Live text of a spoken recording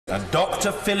And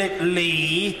Dr. Philip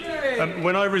Lee.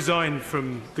 When I resigned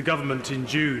from the government in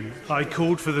June, I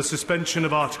called for the suspension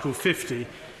of Article 50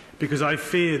 because I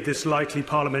feared this likely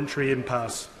parliamentary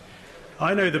impasse.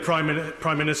 I know the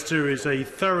Prime Minister is a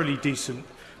thoroughly decent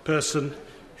person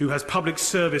who has public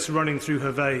service running through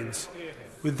her veins.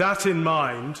 With that in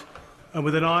mind, and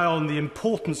with an eye on the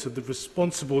importance of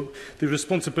the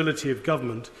responsibility of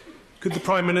government, could the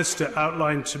Prime Minister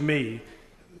outline to me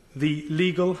the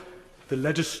legal, the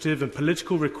legislative and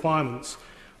political requirements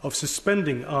of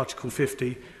suspending Article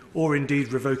 50 or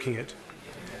indeed revoking it?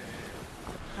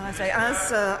 I say,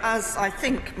 as I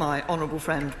think my honourable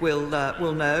friend will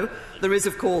know, there is,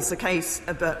 of course, a case,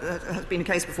 has been a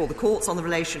case before the courts on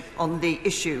the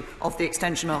issue of the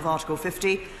extension of Article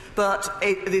 50. But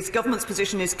this government's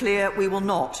position is clear: we will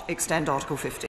not extend Article 50.